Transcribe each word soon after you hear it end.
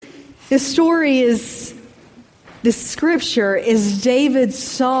This scripture is David's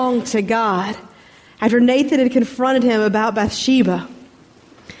song to God after Nathan had confronted him about Bathsheba.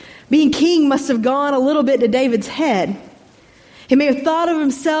 Being king must have gone a little bit to David's head. He may have thought of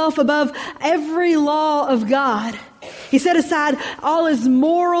himself above every law of God. He set aside all his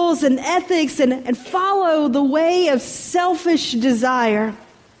morals and ethics and followed the way of selfish desire.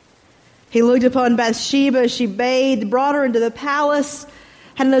 He looked upon Bathsheba as she bathed, brought her into the palace,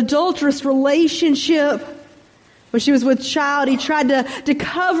 had an adulterous relationship. When she was with child, he tried to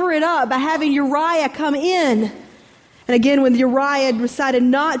cover it up by having Uriah come in. And again, when Uriah decided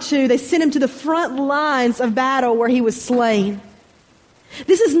not to, they sent him to the front lines of battle where he was slain.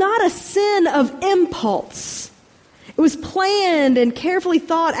 This is not a sin of impulse. It was planned and carefully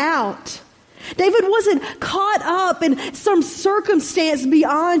thought out. David wasn't caught up in some circumstance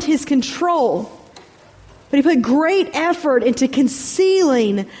beyond his control. But he put great effort into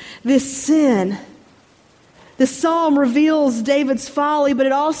concealing this sin. The psalm reveals David's folly, but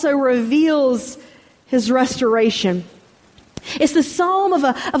it also reveals his restoration. It's the psalm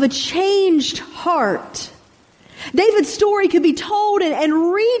of a changed heart. David's story could be told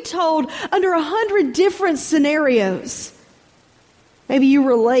and retold under 100 different scenarios. Maybe you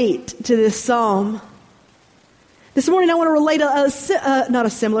relate to this psalm. This morning I want to relate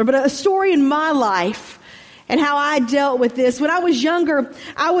a story in my life and how I dealt with this. When I was younger,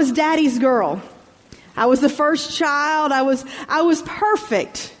 I was daddy's girl. I was the first child. I was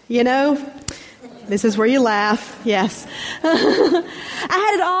perfect, you know. This is where you laugh. Yes. I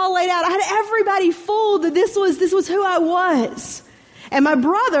had it all laid out. I had everybody fooled that this was who I was. And my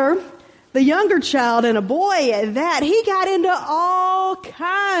brother, the younger child and a boy at that, he got into all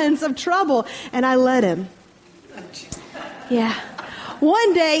kinds of trouble, and I let him. Yeah.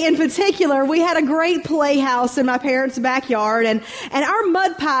 One day in particular, we had a great playhouse in my parents' backyard, and our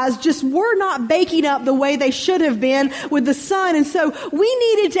mud pies just were not baking up the way they should have been with the sun, and so we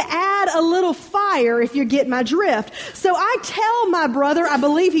needed to add a little fire, if you get my drift. So I tell my brother, I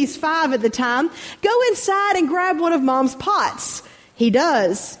believe he's 5 at the time, go inside and grab one of Mom's pots. He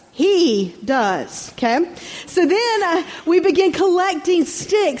does. Okay? So then we begin collecting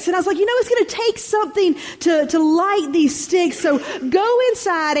sticks. And I was like, it's going to take something to light these sticks. So go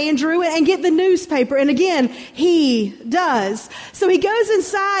inside, Andrew, and get the newspaper. And again, he does. So he goes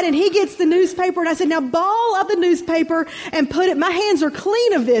inside and he gets the newspaper. And I said, now ball up the newspaper and put it. My hands are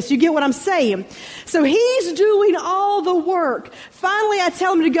clean of this. You get what I'm saying? So he's doing all the work. Finally, I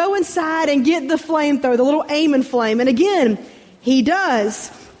tell him to go inside and get the flamethrower, the little aiming flame. And again, he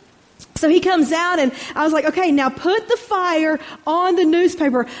does. So he comes out and I was like, okay, now put the fire on the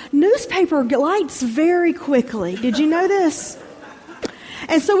newspaper. Newspaper lights very quickly. Did you know this?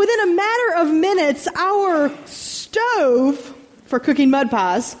 And so within a matter of minutes, our stove for cooking mud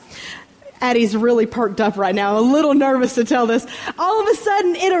pies, Addie's really perked up right now, a little nervous to tell this. All of a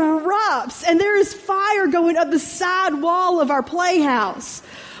sudden it erupts and there is fire going up the side wall of our playhouse.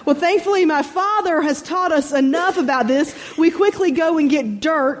 Well, thankfully, my father has taught us enough about this. We quickly go and get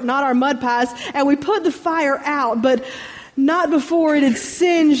dirt, not our mud pies, and we put the fire out, but not before it had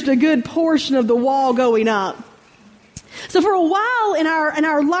singed a good portion of the wall going up. So for a while in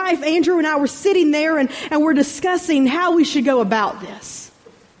our life, Andrew and I were sitting there and we're discussing how we should go about this.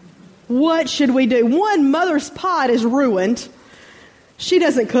 What should we do? One, Mother's pot is ruined. She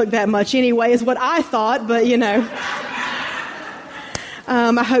doesn't cook that much anyway, is what I thought, but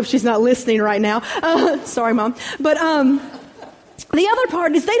I hope she's not listening right now. Sorry, Mom. But the other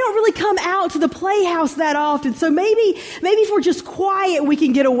part is they don't really come out to the playhouse that often. So maybe if we're just quiet, we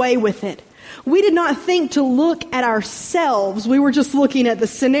can get away with it. We did not think to look at ourselves. We were just looking at the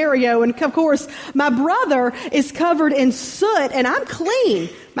scenario. And of course, my brother is covered in soot and I'm clean.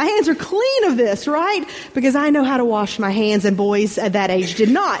 My hands are clean of this, right? Because I know how to wash my hands, and boys at that age did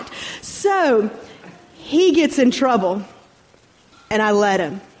not. So he gets in trouble. And I let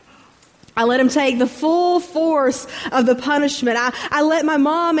him. I let him take the full force of the punishment. I let my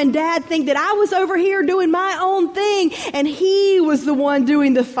mom and dad think that I was over here doing my own thing, and he was the one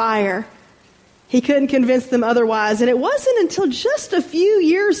doing the fire. He couldn't convince them otherwise. And it wasn't until just a few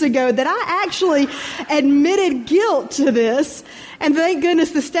years ago that I actually admitted guilt to this. And thank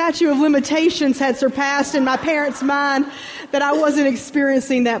goodness the statute of limitations had surpassed in my parents' mind that I wasn't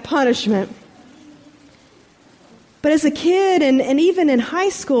experiencing that punishment. But as a kid and even in high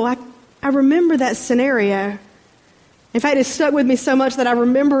school, I remember that scenario. In fact, it stuck with me so much that I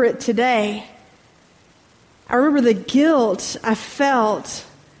remember it today. I remember the guilt I felt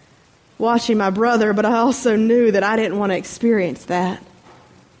watching my brother, but I also knew that I didn't want to experience that.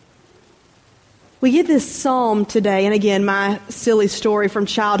 We get this psalm today, and again, my silly story from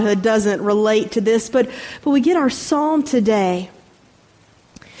childhood doesn't relate to this, but we get our psalm today,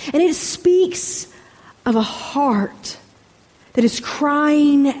 and it speaks of a heart that is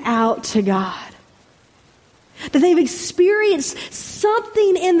crying out to God. That they've experienced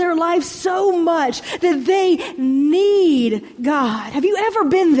something in their life so much that they need God. Have you ever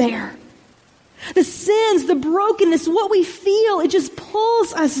been there? The sins, the brokenness, what we feel, it just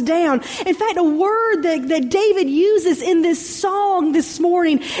pulls us down. In fact, a word that David uses in this song this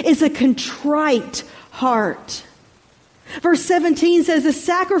morning is a contrite heart. Verse 17 says, the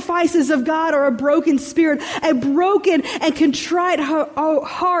sacrifices of God are a broken spirit, a broken and contrite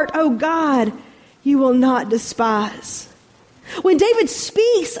heart, O God, you will not despise. When David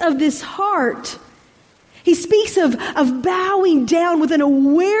speaks of this heart, he speaks of bowing down with an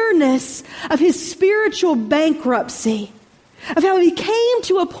awareness of his spiritual bankruptcy, of how he came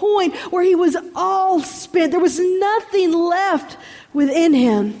to a point where he was all spent. There was nothing left within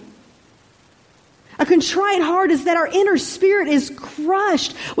him. A contrite heart is that our inner spirit is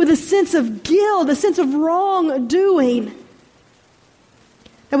crushed with a sense of guilt, a sense of wrongdoing.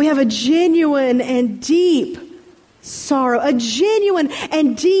 That we have a genuine and deep sorrow, a genuine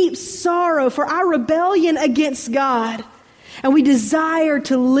and deep sorrow for our rebellion against God. And we desire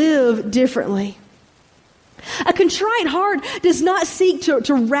to live differently. A contrite heart does not seek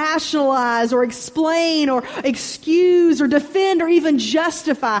to rationalize or explain or excuse or defend or even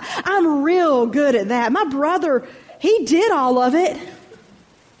justify. I'm real good at that. My brother, he did all of it.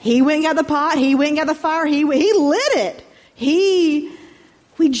 He went and got the pot. He went and got the fire. He lit it.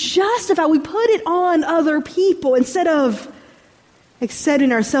 We justify, we put it on other people instead of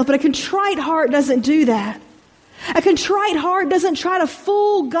accepting ourselves. But a contrite heart doesn't do that. A contrite heart doesn't try to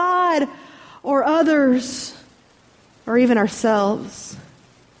fool God or others or even ourselves.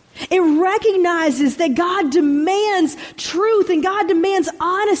 It recognizes that God demands truth and God demands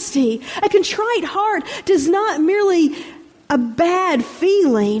honesty. A contrite heart does not merely a bad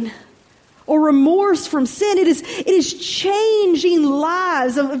feeling or remorse from sin. It is changing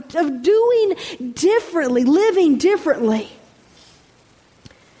lives, of doing differently, living differently.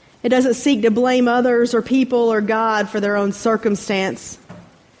 It doesn't seek to blame others or people or God for their own circumstance.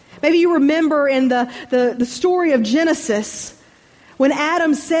 Maybe you remember in the story of Genesis when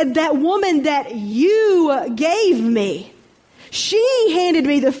Adam said, that woman that you gave me, she handed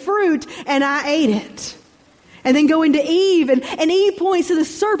me the fruit and I ate it. And then going to Eve, and Eve points to the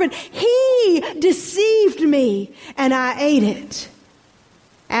serpent. He deceived me, and I ate it.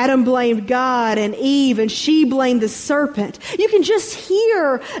 Adam blamed God and Eve, and she blamed the serpent. You can just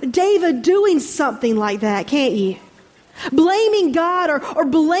hear David doing something like that, can't you? Blaming God or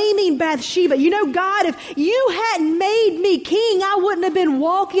blaming Bathsheba. You know, God, if you hadn't made me king, I wouldn't have been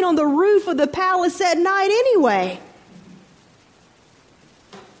walking on the roof of the palace at night anyway.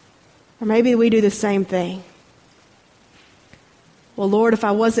 Or maybe we do the same thing. Well, Lord, if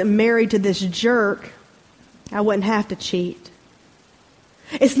I wasn't married to this jerk, I wouldn't have to cheat.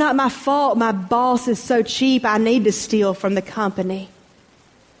 It's not my fault my boss is so cheap, I need to steal from the company.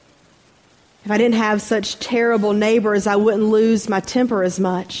 If I didn't have such terrible neighbors, I wouldn't lose my temper as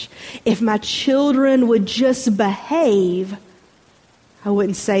much. If my children would just behave, I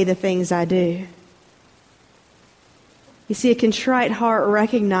wouldn't say the things I do. You see, a contrite heart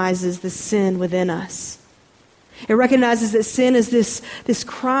recognizes the sin within us. It recognizes that sin is this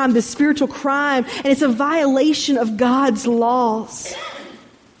crime, this spiritual crime, and it's a violation of God's laws.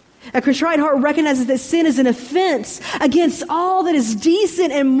 A contrite heart recognizes that sin is an offense against all that is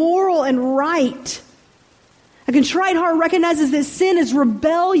decent and moral and right. A contrite heart recognizes that sin is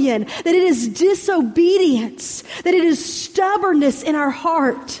rebellion, that it is disobedience, that it is stubbornness in our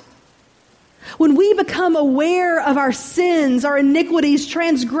heart. When we become aware of our sins, our iniquities,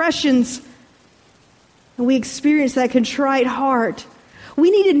 transgressions, and we experience that contrite heart,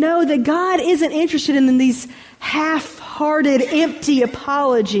 we need to know that God isn't interested in these half-hearted, empty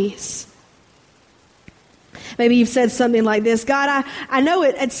apologies. Maybe you've said something like this: God, I know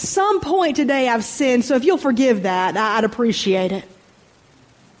it at some point today I've sinned, so if you'll forgive that, I'd appreciate it.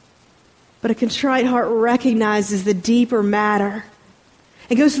 But a contrite heart recognizes the deeper matter.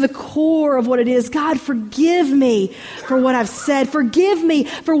 It goes to the core of what it is. God, forgive me for what I've said. Forgive me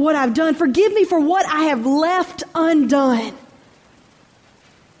for what I've done. Forgive me for what I have left undone.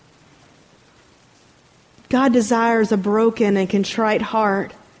 God desires a broken and contrite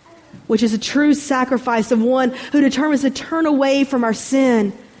heart, which is a true sacrifice of one who determines to turn away from our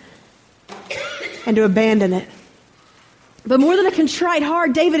sin and to abandon it. But more than a contrite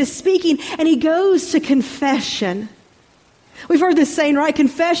heart, David is speaking, and he goes to confession. We've heard this saying, right?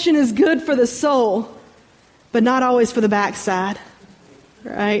 Confession is good for the soul, but not always for the backside,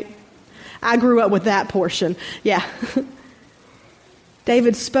 right? I grew up with that portion. Yeah.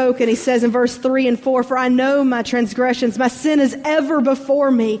 David spoke and he says in verse 3 and 4, "For I know my transgressions, my sin is ever before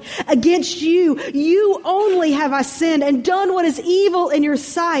me. Against you only have I sinned and done what is evil in your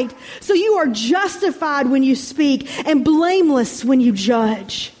sight. So you are justified when you speak and blameless when you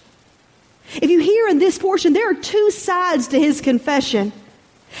judge." If you hear in this portion, there are two sides to his confession.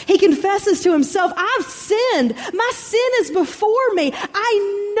 He confesses to himself, "I've sinned. My sin is before me.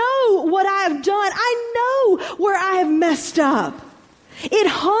 I know what I have done. I know where I have messed up. It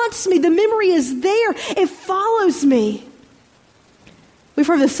haunts me. The memory is there. It follows me." We've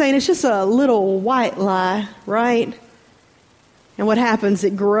heard this saying, it's just a little white lie, right? And what happens?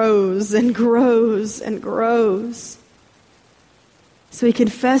 It grows and grows and grows. So he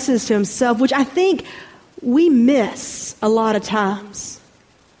confesses to himself, which I think we miss a lot of times.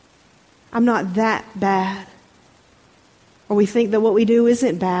 I'm not that bad. Or we think that what we do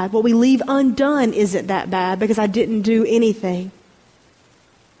isn't bad. What we leave undone isn't that bad because I didn't do anything.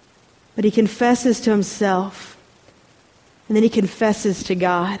 But he confesses to himself, and then he confesses to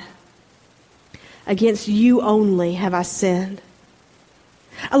God. "Against you only have I sinned."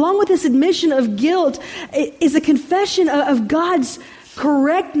 Along with this admission of guilt is a confession of God's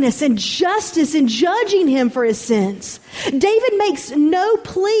correctness and justice in judging him for his sins. David makes no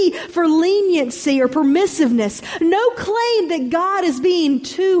plea for leniency or permissiveness, no claim that God is being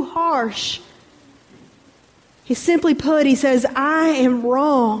too harsh. He simply put, he says, "I am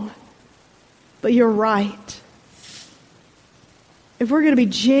wrong, but you're right." If we're going to be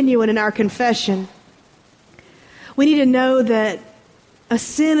genuine in our confession, we need to know that a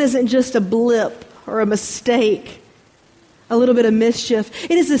sin isn't just a blip or a mistake, a little bit of mischief.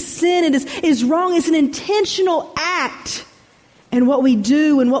 It is a sin. It is wrong. It's an intentional act in what we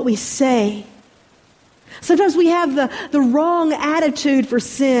do and what we say. Sometimes we have the wrong attitude for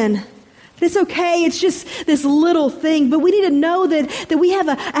sin. It's okay, it's just this little thing. But we need to know that we have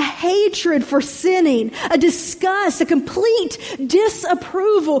a hatred for sinning, a disgust, a complete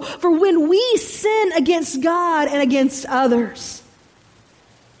disapproval for when we sin against God and against others.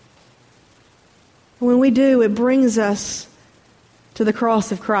 When we do, it brings us to the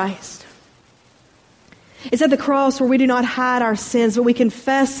cross of Christ. It's at the cross where we do not hide our sins, but we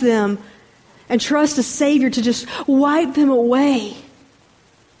confess them and trust a Savior to just wipe them away.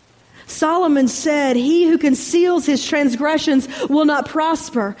 Solomon said, "He who conceals his transgressions will not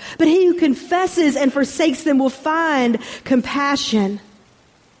prosper, but he who confesses and forsakes them will find compassion."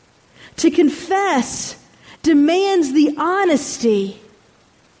 To confess demands the honesty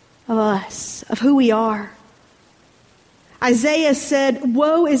of us, of who we are. Isaiah said,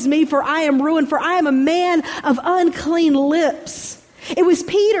 "Woe is me, for I am ruined, for I am a man of unclean lips." It was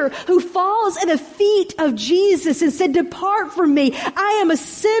Peter who falls at the feet of Jesus and said, "Depart from me. I am a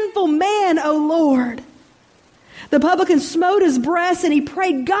sinful man, O Lord." The publican smote his breast and he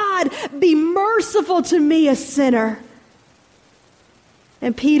prayed, "God, be merciful to me, a sinner."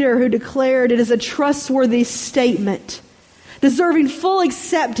 And Peter, who declared it is a trustworthy statement, deserving full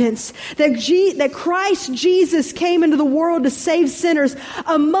acceptance, that Christ Jesus came into the world to save sinners,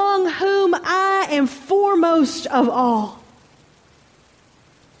 among whom I am foremost of all.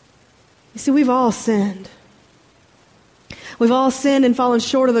 You see, we've all sinned. We've all sinned and fallen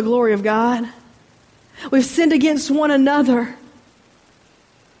short of the glory of God. We've sinned against one another,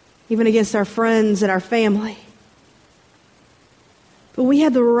 even against our friends and our family. But we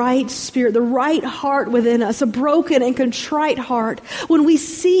have the right spirit, the right heart within us, a broken and contrite heart. When we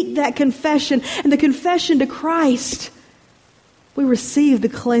seek that confession and the confession to Christ, we receive the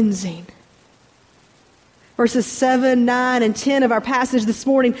cleansing. Verses 7, 9, and 10 of our passage this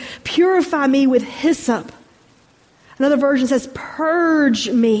morning, "Purify me with hyssop." Another version says,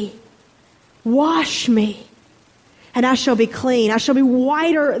 "Purge me, wash me, and I shall be clean. I shall be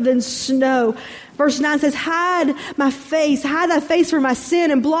whiter than snow." Verse 9 says, hide thy face from my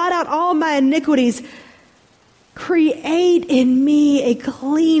sin, and blot out all my iniquities. Create in me a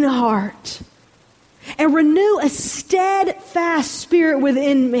clean heart, and renew a steadfast spirit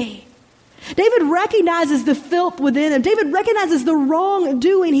within me. David recognizes the filth within him. David recognizes the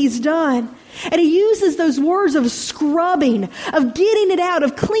wrongdoing he's done. And he uses those words of scrubbing, of getting it out,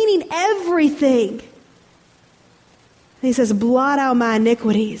 of cleaning everything. And he says, blot out my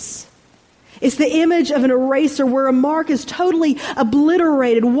iniquities. It's the image of an eraser where a mark is totally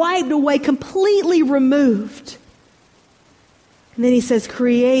obliterated, wiped away, completely removed. And then he says,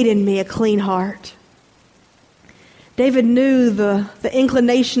 create in me a clean heart. David knew the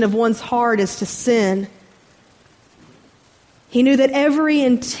inclination of one's heart is to sin. He knew that every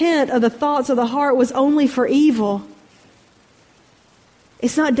intent of the thoughts of the heart was only for evil.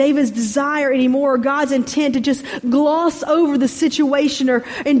 It's not David's desire anymore, or God's intent to just gloss over the situation or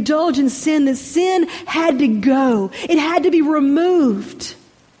indulge in sin. That sin had to go. It had to be removed.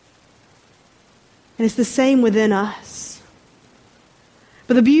 And it's the same within us.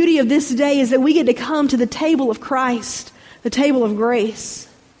 But the beauty of this day is that we get to come to the table of Christ, the table of grace.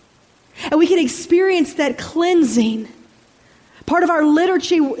 And we can experience that cleansing. Part of our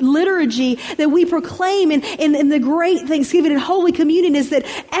liturgy that we proclaim in the great Thanksgiving and Holy Communion is that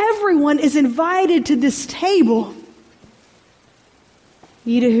everyone is invited to this table.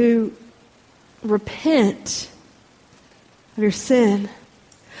 You who repent of your sin.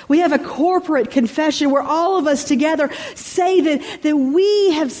 We have a corporate confession where all of us together say that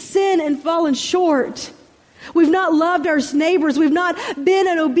we have sinned and fallen short. We've not loved our neighbors. We've not been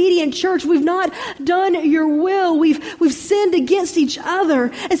an obedient church. We've not done your will. We've sinned against each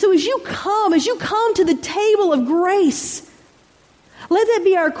other. And so as you come to the table of grace, let that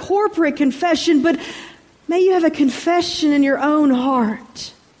be our corporate confession, but may you have a confession in your own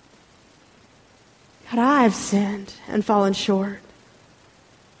heart. God, I've sinned and fallen short.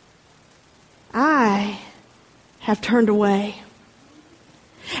 I have turned away.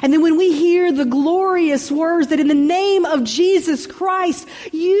 And then when we hear the glorious words that in the name of Jesus Christ,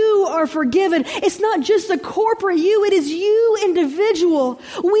 you are forgiven, it's not just a corporate you, it is you individual.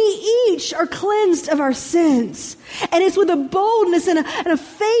 We each are cleansed of our sins. And it's with a boldness and a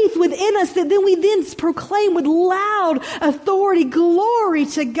faith within us that then we proclaim with loud authority, glory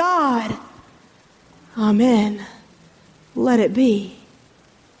to God. Amen. Let it be.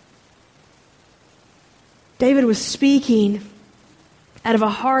 David was speaking out of a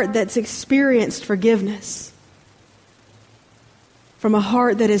heart that's experienced forgiveness, from a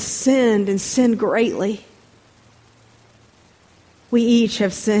heart that has sinned and sinned greatly. We each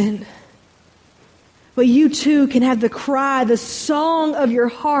have sinned. But you too can have the cry, the song of your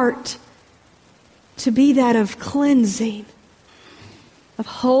heart to be that of cleansing, of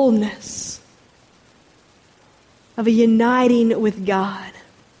wholeness, of a uniting with God.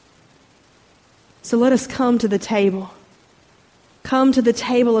 So let us come to the table. Come to the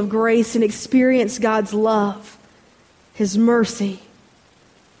table of grace and experience God's love, His mercy,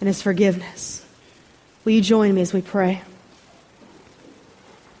 and His forgiveness. Will you join me as we pray?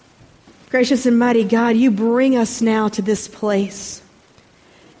 Gracious and mighty God, you bring us now to this place.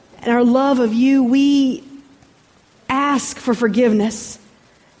 And our love of you, we ask for forgiveness.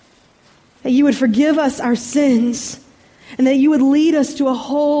 That you would forgive us our sins, and that you would lead us to a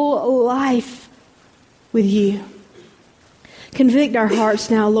whole life with you. Convict our hearts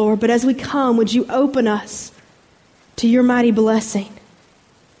now, Lord, but as we come, would you open us to your mighty blessing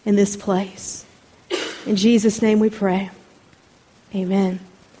in this place? In Jesus' name we pray. Amen.